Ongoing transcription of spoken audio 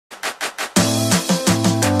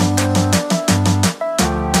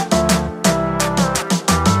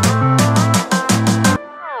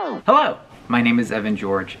my name is Evan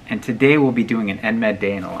George, and today we'll be doing an EnMed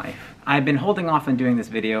day in the life. I've been holding off on doing this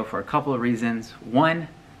video for a couple of reasons. One,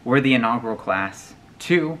 we're the inaugural class.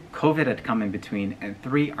 Two, COVID had come in between. And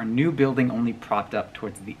three, our new building only propped up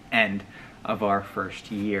towards the end of our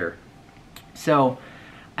first year. So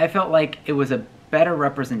I felt like it was a better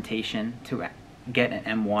representation to get an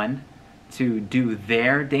M1 to do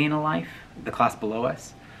their day in the life, the class below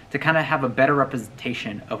us, to kind of have a better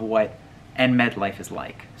representation of what EnMed life is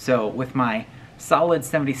like. So with my solid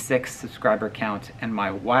 76 subscriber count and my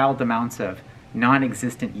wild amounts of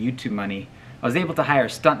non-existent YouTube money, I was able to hire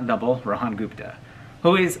stunt double Rohan Gupta,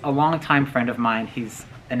 who is a longtime friend of mine. He's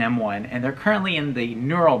an M1, and they're currently in the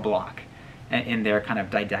neural block in their kind of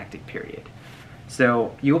didactic period.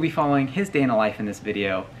 So you will be following his day in the life in this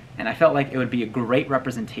video, and I felt like it would be a great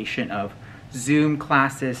representation of Zoom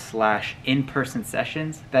classes slash in-person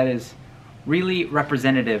sessions that is really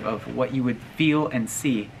representative of what you would feel and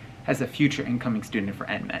see as a future incoming student for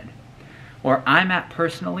EnMed. Where I'm at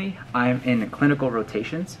personally, I'm in clinical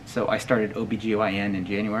rotations, so I started OBGYN in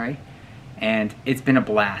January, and it's been a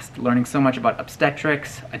blast learning so much about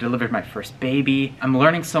obstetrics. I delivered my first baby. I'm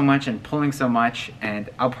learning so much and pulling so much, and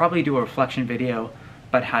I'll probably do a reflection video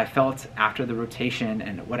about how I felt after the rotation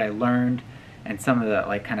and what I learned and some of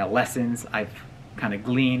the kind of lessons I've kind of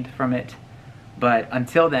gleaned from it. But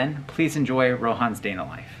until then, please enjoy Rohan's day in the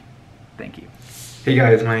life. Thank you. Hey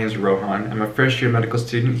guys, my name is Rohan. I'm a first year medical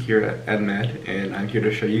student here at EnMed, and I'm here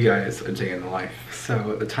to show you guys a day in the life.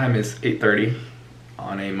 So the time is 8:30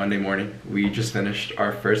 on a Monday morning. We just finished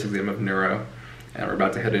our first exam of neuro, and we're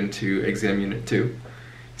about to head into exam unit 2.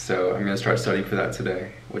 So I'm gonna start studying for that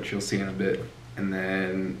today, which you'll see in a bit. And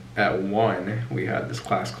then at 1, we had this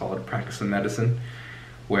class called Practice in Medicine,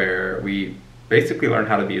 where we basically learn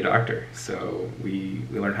how to be a doctor. So we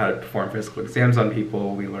learn how to perform physical exams on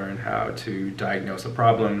people, we learn how to diagnose a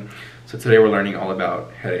problem. So today we're learning all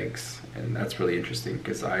about headaches, and that's really interesting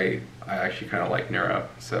because I actually kind of like neuro.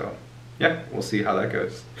 So yeah, we'll see how that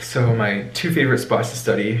goes. So my 2 favorite spots to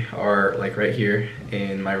study are like right here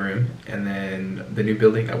in my room, and then the new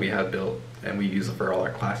building that we have built and we use it for all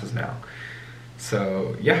our classes now.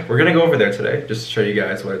 So yeah, we're gonna go over there today just to show you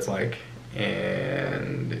guys what it's like.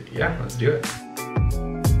 And yeah, let's do it.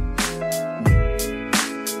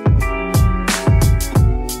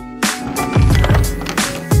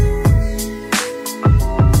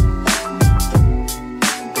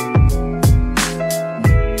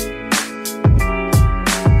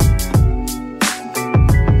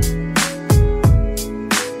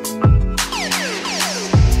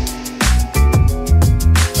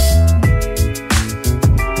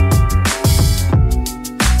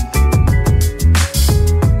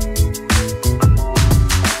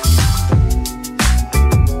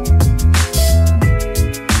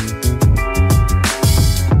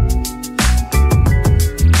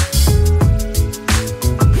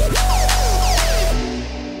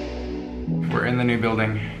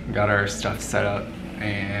 Building, got our stuff set up,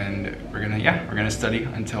 and we're gonna study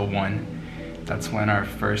until 1. That's when our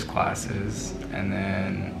first class is, and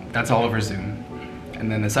then that's all over Zoom. And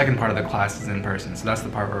then the second part of the class is in person. So that's the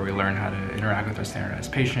part where we learn how to interact with our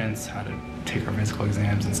standardized patients, how to take our physical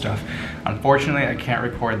exams and stuff. Unfortunately, I can't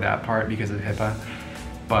record that part because of HIPAA,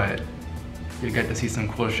 but you get to see some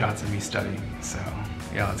cool shots of me studying. So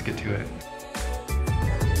yeah, let's get to it.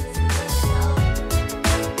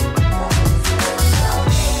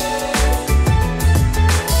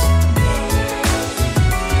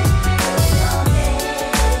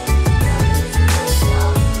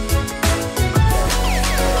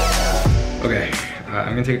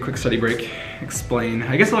 I'm gonna take a quick study break,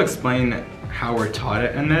 I guess I'll explain how we're taught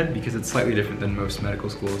at EnMed because it's slightly different than most medical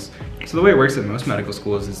schools. So the way it works at most medical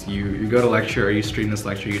schools is you go to lecture, or you stream this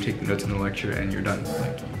lecture, you take the notes in the lecture, and you're done.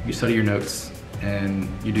 Like, you study your notes and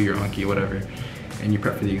you do your Anki, whatever, and you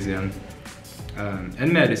prep for the exam.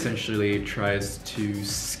 EnMed essentially tries to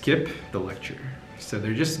skip the lecture. So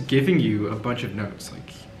they're just giving you a bunch of notes.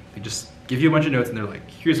 Like, they just give you a bunch of notes and they're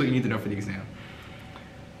like, here's what you need to know for the exam.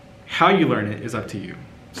 How you learn it is up to you.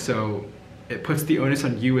 So it puts the onus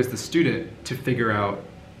on you as the student to figure out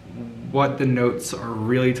what the notes are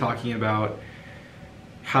really talking about,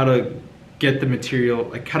 how to get the material,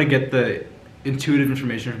 like how to get the intuitive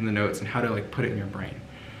information from the notes and how to put it in your brain.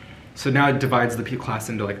 So now it divides the class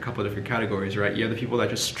into a couple of different categories, right? You have the people that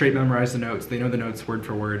just straight memorize the notes, they know the notes word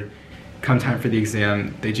for word. Come time for the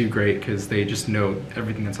exam, they do great because they just know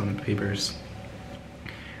everything that's on the papers.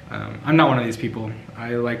 I'm not one of these people.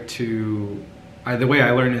 I like to, the way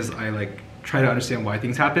I learn is I try to understand why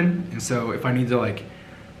things happen. And so if I need to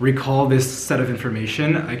recall this set of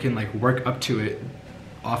information, I can work up to it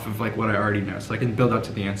off of like what I already know, so I can build up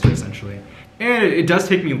to the answer essentially. And it does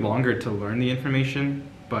take me longer to learn the information,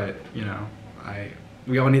 but you know,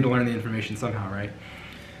 we all need to learn the information somehow, right?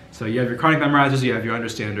 So you have your chronic memorizers, you have your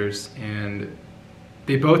understanders, and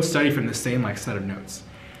they both study from the same like set of notes.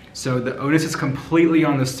 So the onus is completely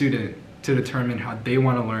on the student to determine how they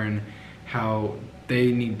want to learn, how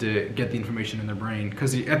they need to get the information in their brain.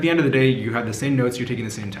 Because at the end of the day, you have the same notes, you're taking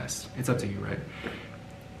the same test. It's up to you, right?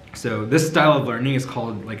 So this style of learning is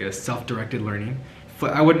called like a self-directed learning.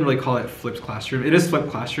 I wouldn't really call it flipped classroom. It is flipped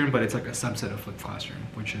classroom, but it's like a subset of flipped classroom,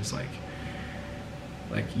 which is like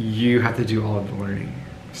you have to do all of the learning.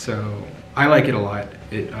 So I like it a lot.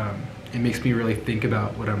 It makes me really think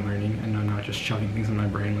about what I'm learning, and I'm not just shoving things in my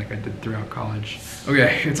brain like I did throughout college.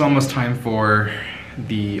 Okay, it's almost time for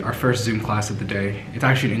our first Zoom class of the day. It's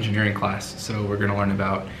actually an engineering class, so we're gonna learn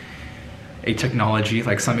about a technology,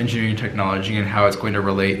 like some engineering technology, and how it's going to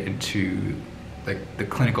relate into like the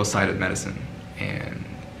clinical side of medicine. And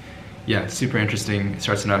yeah, it's super interesting. It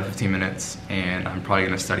starts in about 15 minutes, and I'm probably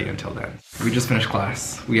gonna study until then. We just finished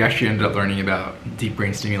class. We actually ended up learning about deep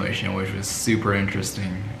brain stimulation, which was super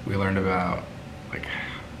interesting. We learned about like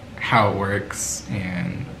how it works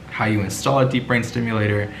and how you install a deep brain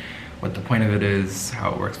stimulator, what the point of it is,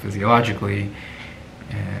 how it works physiologically,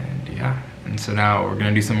 and yeah. And so now we're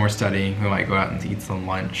gonna do some more studying. We might go out and eat some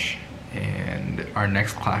lunch, and our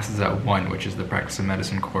next class is at 1, which is the practice of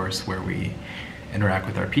medicine course, where we interact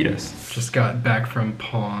with our PETAs. Just got back from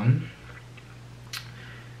Palm.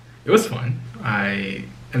 It was fun. I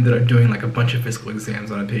ended up doing like a bunch of physical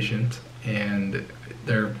exams on a patient, and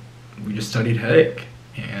we just studied headache,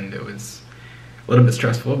 and it was a little bit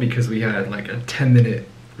stressful because we had like a 10-minute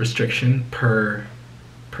restriction per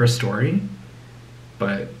story,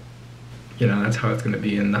 but you know, that's how it's going to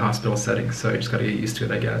be in the hospital setting, so I just got to get used to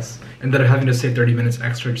it, I guess. Ended up having to stay 30 minutes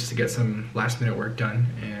extra just to get some last-minute work done,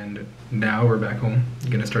 and now we're back home. I'm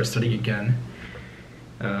going to start studying again.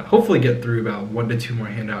 Hopefully get through about 1 to 2 more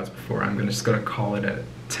handouts before I'm just going to call it at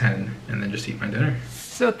 10 and then just eat my dinner.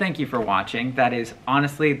 So thank you for watching. That is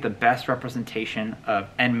honestly the best representation of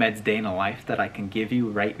EnMed's day in the life that I can give you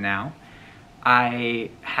right now.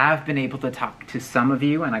 I have been able to talk to some of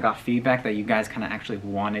you, and I got feedback that you guys kind of actually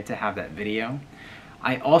wanted to have that video.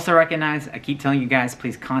 I also recognize, I keep telling you guys,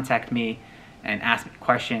 please contact me and ask me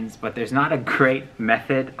questions, but there's not a great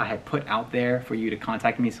method I had put out there for you to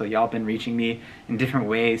contact me, so y'all been reaching me in different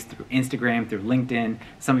ways, through Instagram, through LinkedIn.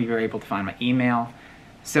 Some of you are able to find my email.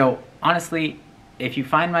 So honestly, if you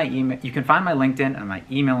find my email, you can find my LinkedIn, and my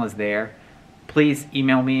email is there. Please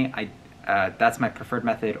email me. That's my preferred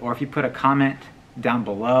method. Or if you put a comment down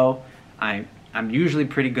below, I'm usually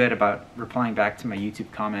pretty good about replying back to my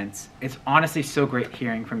YouTube comments. It's honestly so great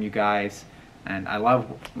hearing from you guys, and I love,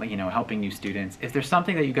 you know, helping new students. If there's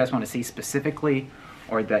something that you guys want to see specifically,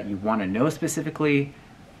 or that you want to know specifically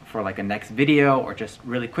for like a next video, or just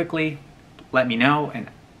really quickly, let me know, and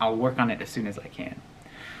I'll work on it as soon as I can.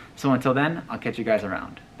 So until then, I'll catch you guys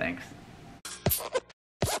around. Thanks.